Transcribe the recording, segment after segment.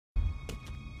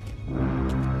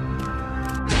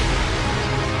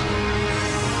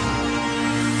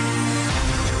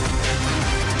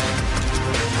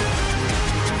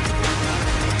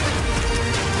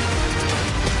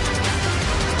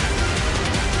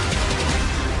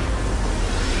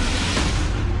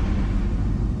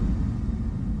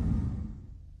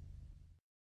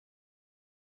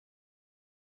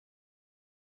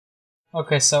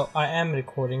Okay, so I am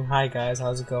recording. Hi guys,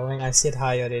 how's it going? I said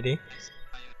hi already.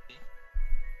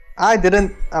 I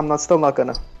didn't. I'm not. Still not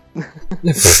gonna.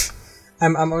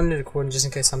 I'm only recording just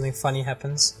in case something funny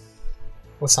happens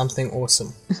or something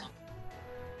awesome.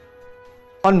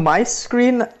 On my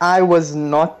screen, I was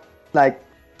not like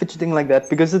fidgeting like that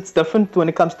because it's different when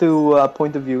it comes to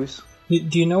point of views.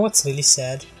 Do you know what's really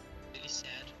sad?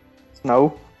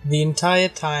 No. The entire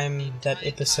time that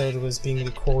episode was being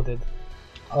recorded,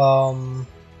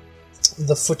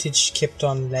 the footage kept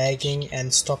on lagging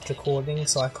and stopped recording,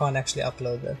 so I can't actually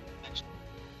upload it.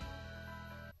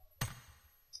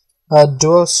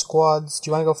 Duo squads. Do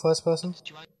you want to go first person?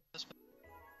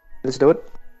 Let's do it.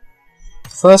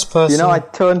 First person. You know, I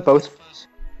turned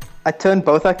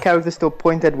both our characters to a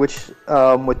point at which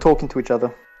we're talking to each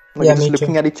other. Like Yeah, just me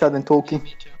looking too. at each other and talking.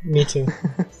 Me too.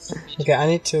 Okay, I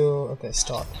need to... Okay,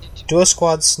 start. Duo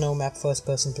squad, snow map, first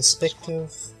person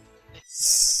perspective.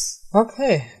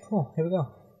 Okay, cool, here we go.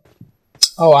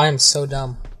 Oh, I am so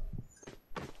dumb.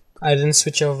 I didn't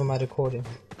switch over my recording.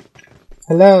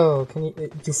 Hello, can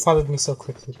you followed me so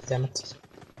quickly, damn it.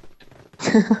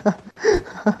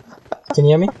 Can you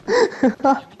hear me?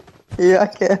 Yeah, I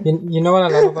can. You know what I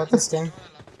love about this game?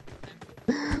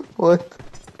 What?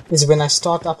 Is when I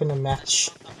start up in a match,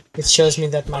 it shows me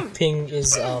that my ping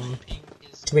is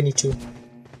 22.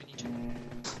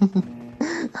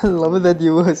 I love it that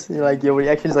your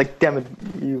reaction is like, damn it,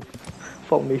 you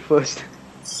fought me first.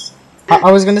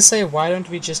 I was gonna say, why don't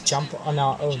we just jump on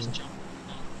our own?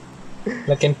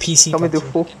 Like in PC. Come into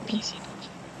full.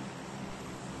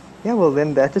 Yeah, well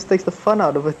then that just takes the fun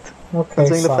out of it. Okay,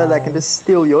 considering the fact that I can just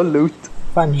steal your loot.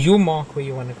 Fine, you mark where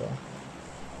you wanna go.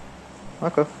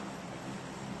 Okay.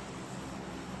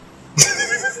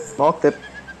 Marked it.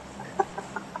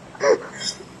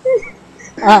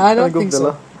 I don't think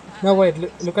Villa. so. No, wait,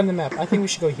 look on the map. I think we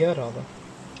should go here rather.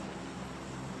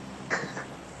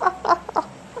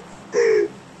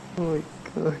 Oh my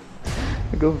god.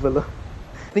 I go Villa.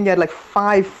 I think I had like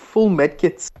 5 full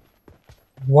medkits.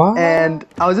 What? And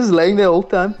I was just laying there all the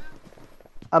time.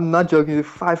 I'm not joking, with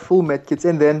 5 full medkits,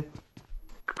 and then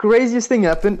craziest thing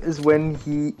happened is when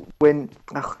can't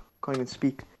even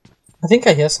speak. I think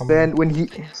I hear someone. Then when he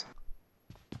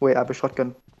wait, I have a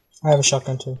shotgun. I have a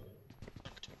shotgun too.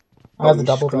 I have the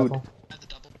double barrel.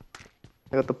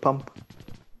 I got the pump.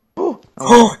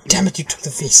 Oh, damn it, you took the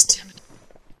vest.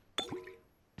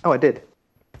 Oh, I did.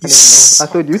 I didn't know. I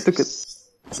thought you took it.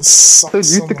 I thought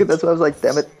you took it, that's why I was like,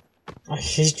 damn it. I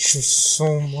hate you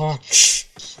so much.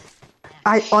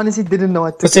 I honestly didn't know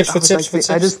I took it.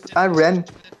 Footsteps. I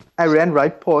ran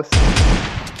right past.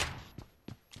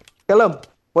 Kill him!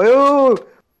 Whoa!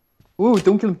 Ooh,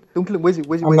 don't kill him, Where's he?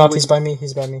 I'm not, he's by me.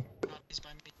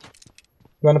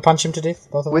 You wanna punch him to death?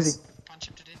 Both of us? Where's he?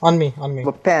 On me. I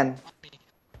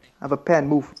have a pan,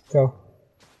 move. Go.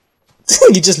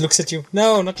 He just looks at you.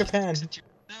 No, not your pan.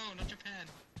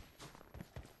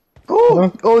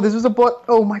 Oh, this was a bot.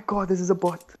 Oh my god, this is a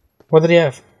bot. What did he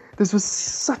have? This was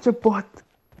such a bot.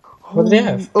 What did he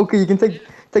have? Okay, you can take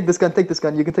this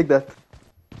gun, you can take that.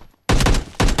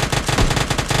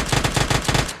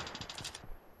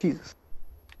 Jesus.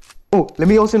 Oh, let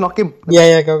me also knock him.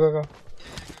 Yeah, go.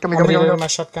 Come here. My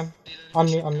shotgun. On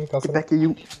me, go for Get it. back here,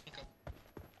 you.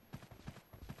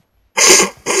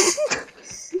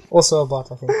 Also a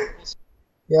bot, I think.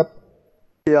 Yep.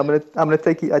 Yeah, I'm gonna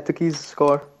take I took his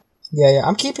scar. Yeah,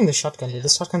 I'm keeping the shotgun, dude.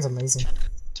 This shotgun's amazing.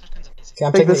 Okay,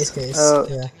 I'm taking the SKS.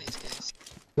 Yeah.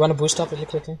 You wanna boost up really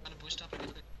quickly?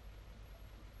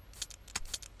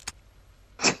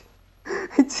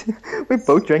 We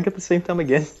both drank at the same time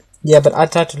again. Yeah, but I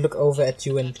tried to look over at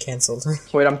you and it cancelled.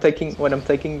 Wait, I'm taking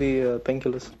the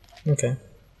painkillers. Okay.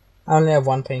 I only have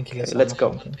 1 painkiller. Okay, so let's I'm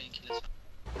go. not thinking.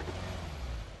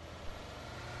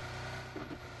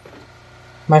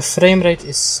 My frame rate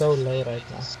is so low right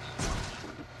now.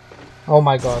 Oh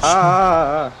my gosh.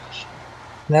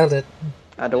 Nailed it.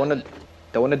 I don't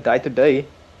wanna die today.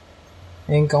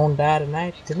 Ain't gonna die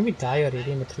tonight. Didn't we die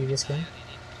already in the previous game?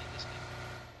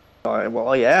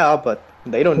 Well, yeah, but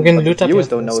they don't. We can but loot the up viewers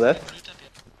here don't know first. that.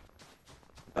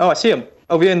 Oh, I see him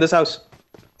over here in this house.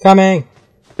 Coming!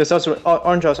 This house,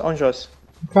 orange house.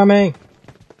 Coming!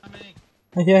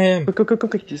 I hear him.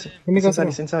 Quick. He's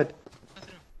inside.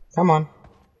 Come on.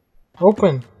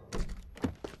 Open.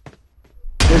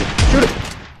 Shoot it!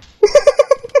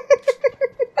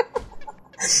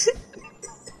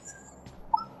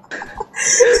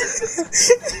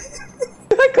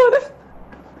 I got him!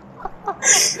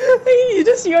 You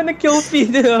just on the kill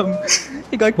feed him!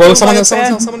 He got killed by a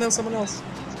fan. Someone else.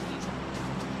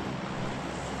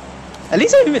 At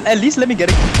least let me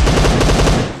get it.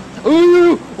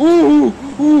 Ooh!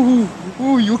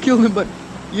 Ooh, you killed him, but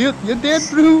you're dead,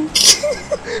 bro.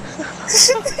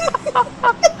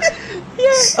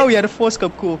 Yeah. Oh yeah, the force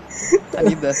scope, cool. I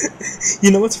need that.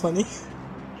 You know what's funny?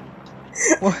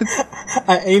 What?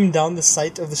 I aimed down the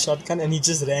sight of the shotgun and he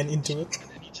just ran into it.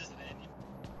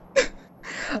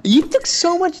 You took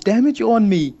so much damage on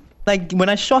me. Like when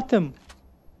I shot him,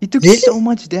 he took Really? so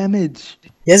much damage.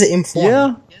 He has an M4.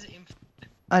 Yeah.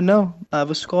 I know. I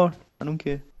have a scar. I don't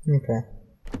care. Okay.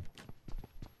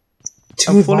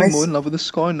 I'm Dude, falling more in love with the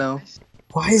scar now.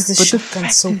 why is the But the shotgun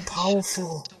fact so is-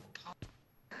 powerful?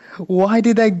 Why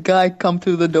did that guy come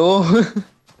through the door?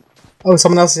 Oh,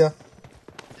 someone else here.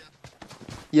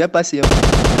 Yep, I see him.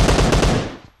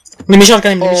 Let me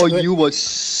shotgun him. Let me Oh, shotgun you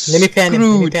was Let me pan him. Let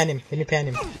me screwed. pan him. Let me pan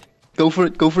him. Go for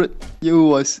it. Go for it. You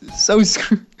was so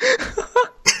screwed.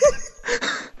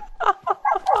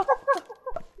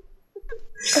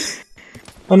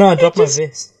 Oh no, I dropped my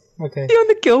vest. Okay. You on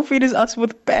the kill feed is us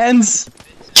with pants.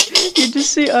 You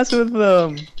just see us with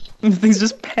things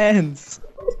just pants.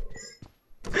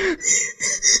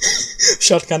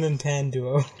 Shotgun and pan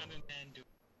duo.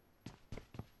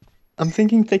 I'm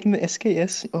thinking taking the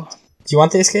SKS. Oh. Do you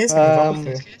want the SKS? I can drop it for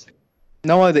you.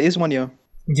 No, there is one here.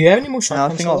 Do you have any more I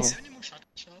shotgun think shells?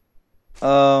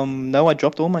 No, I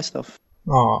dropped all my stuff.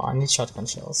 Oh, I need shotgun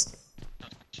shells.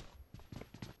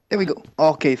 There we go.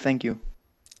 Okay, thank you.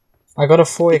 I got a It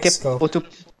 4x kept scope auto.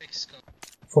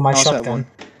 for my I also have shotgun.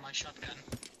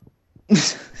 one.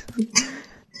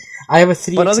 I have a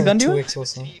 3x What other and gun a do you 2x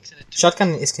also. Shotgun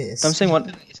and SKS. I'm saying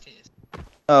what?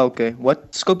 Oh, okay.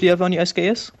 What scope do you have on your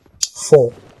SKS?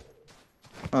 4.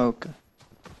 Oh, okay.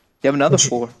 You have another Would you-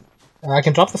 4. I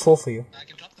can drop the 4 for you.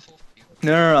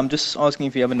 No, I'm just asking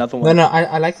if you have another No, one. no,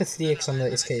 I like the 3x on the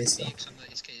SKS though.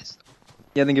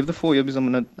 Yeah, then give the 4 because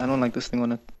I don't like this thing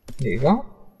on it. There you go.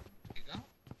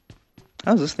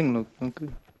 How's this thing look? Okay.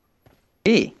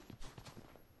 Hey.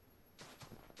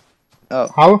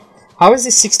 Oh. How is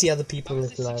there 60 other people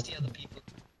alive?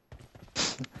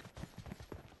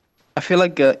 I feel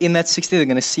like in that 60 they're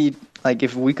gonna see like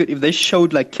if they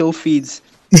showed like kill feeds,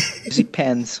 you see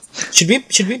pans. Should we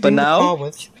bring the now- car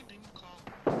with?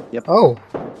 Yep. Oh,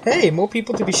 hey, more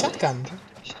people to be shotgunned.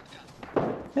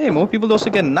 Hey, more people also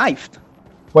get knifed.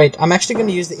 Wait, I'm actually going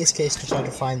to use the SKS to try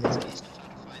to find them.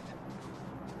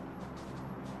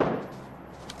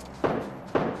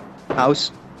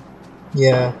 House.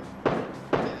 Yeah.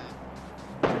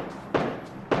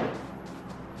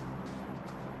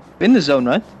 In the zone,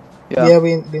 right? Yeah,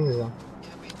 we've been in the zone.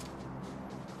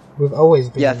 We've always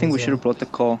been. Yeah, I in think the we should zone. have brought the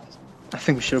car. I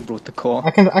think we should have brought the car.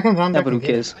 I can run Yeah, back. but who and get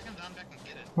it. cares?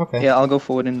 Okay. Yeah, I'll go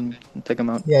forward and take him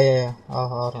out. Yeah.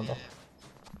 I'll run back.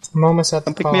 I'm almost at the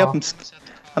Come pick car. me up.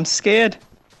 I'm scared.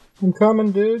 I'm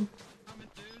coming, dude.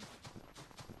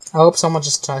 I hope someone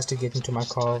just tries to get into my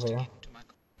car over here.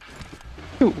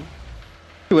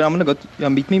 Dude, I'm gonna go.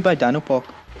 Meet me by Dino Park.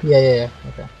 Yeah.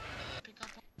 Okay.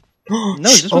 No,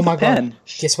 just Oh with my the pen. god.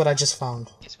 Guess what I just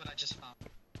found?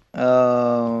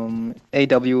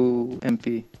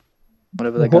 AWMP,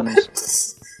 whatever that gun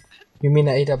is. You mean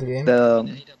the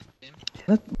AWM?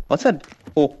 What's that?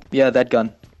 Oh, yeah, that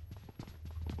gun.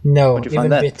 No, Where'd you even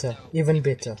find that? better. Even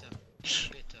better.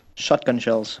 Shotgun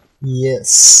shells.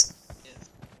 Yes.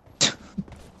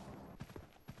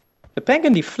 The pen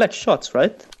can deflect shots,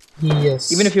 right?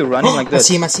 Yes. Even if you're running like this.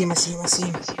 I see him.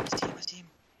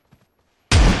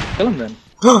 Kill him then.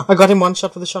 I got him one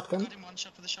shot with the shotgun.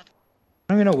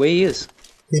 I don't even know where he is.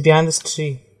 He's behind this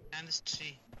tree.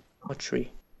 What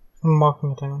tree? I'm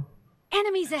marking it, hang on.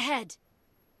 Enemies ahead.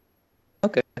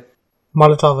 Okay.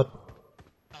 Molotov it.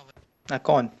 I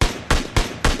can't.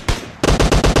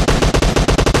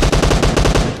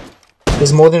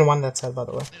 There's more than one that side, by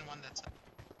the way.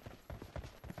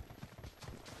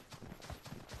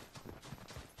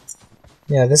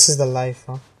 Yeah, this is the life,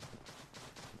 huh?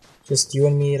 Just you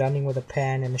and me running with a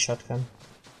pan and a shotgun.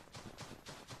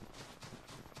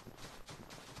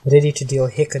 Ready to deal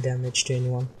hacker damage to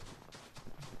anyone.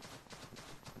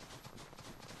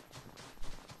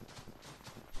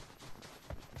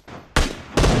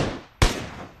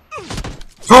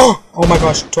 Oh my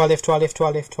gosh, to our left.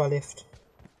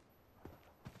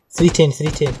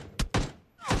 310.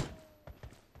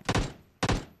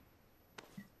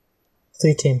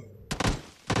 310.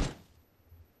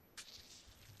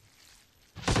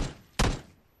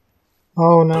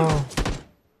 Oh no.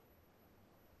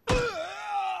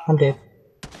 I'm dead.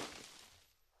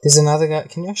 There's another guy.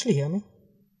 Can you actually hear me?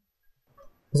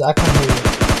 Because I can't hear you.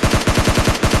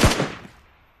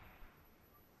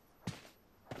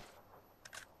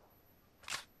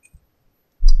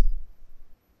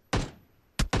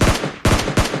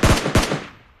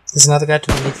 There's another guy to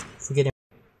the left. Forget him.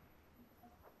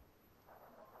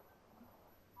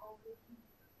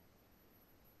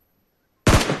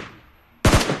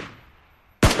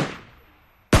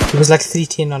 It was like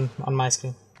 310 on my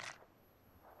screen.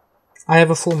 I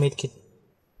have a full medkit.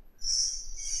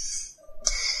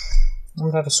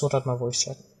 I'm going to sort out my voice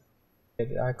chat.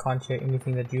 I can't hear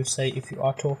anything that you say if you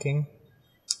are talking.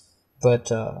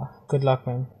 But good luck,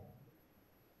 man.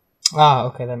 Ah,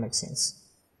 okay, that makes sense.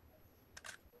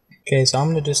 Okay, so I'm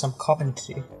gonna do some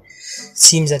commentary.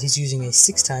 Seems that he's using a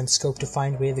 6x scope to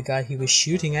find where the guy he was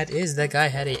shooting at is. That guy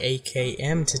had a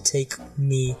AKM to take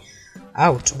me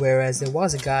out, whereas there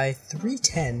was a guy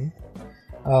 310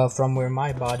 from where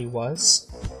my body was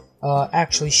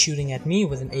actually shooting at me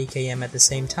with an AKM at the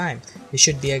same time. There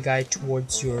should be a guy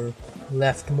towards your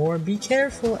left more. Be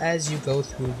careful as you go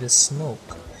through the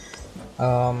smoke.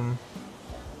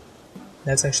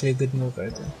 That's actually a good move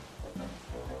right there.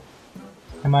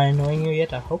 Am I annoying you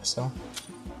yet? I hope so.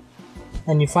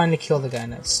 And you finally kill the guy,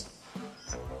 nice.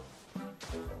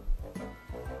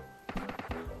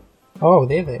 Oh,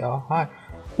 there they are. Hi.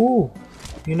 Ooh,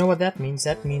 you know what that means?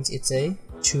 That means it's a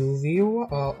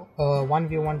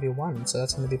 1v1v1, so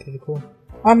that's gonna be pretty cool.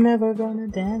 I'm never gonna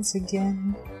dance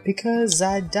again because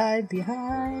I died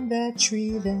behind that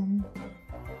tree then.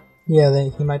 Yeah,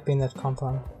 he might be in that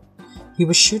compound. He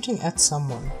was shooting at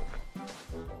someone.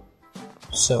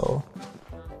 So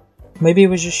maybe he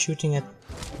was just shooting at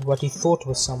what he thought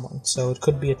was someone, so it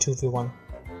could be a 2v1.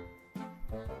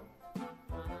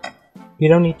 You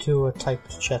don't need to type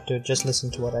chat to it, just listen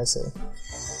to what I say.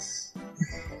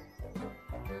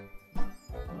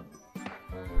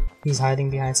 He's hiding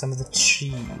behind some of the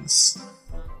trees.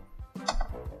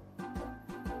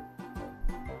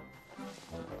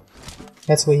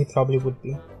 That's where he probably would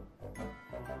be.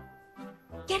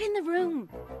 Get in the room.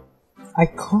 I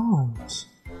can't.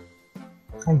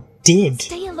 I'm dead.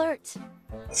 Stay alert.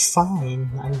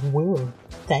 Fine, I will.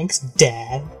 Thanks,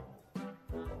 Dad.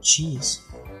 Jeez.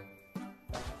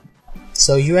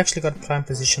 So you actually got prime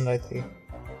position right there.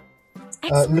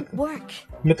 Excellent work.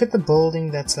 Look at the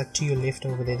building that's like to your left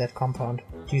over there, that compound.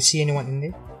 Do you see anyone in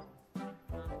there?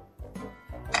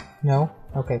 No?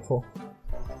 Okay, cool.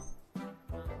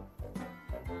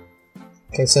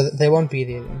 Okay, so they won't be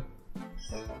there then.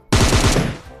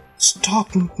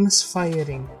 Stop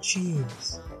misfiring,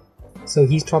 jeez. So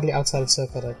he's probably outside of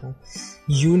circle right now.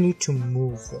 You need to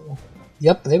move though.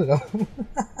 Yep, there we go.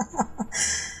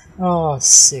 Oh,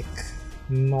 sick.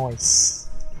 Nice.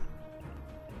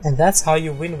 And that's how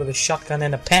you win with a shotgun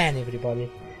and a pan,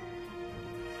 everybody.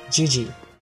 GG.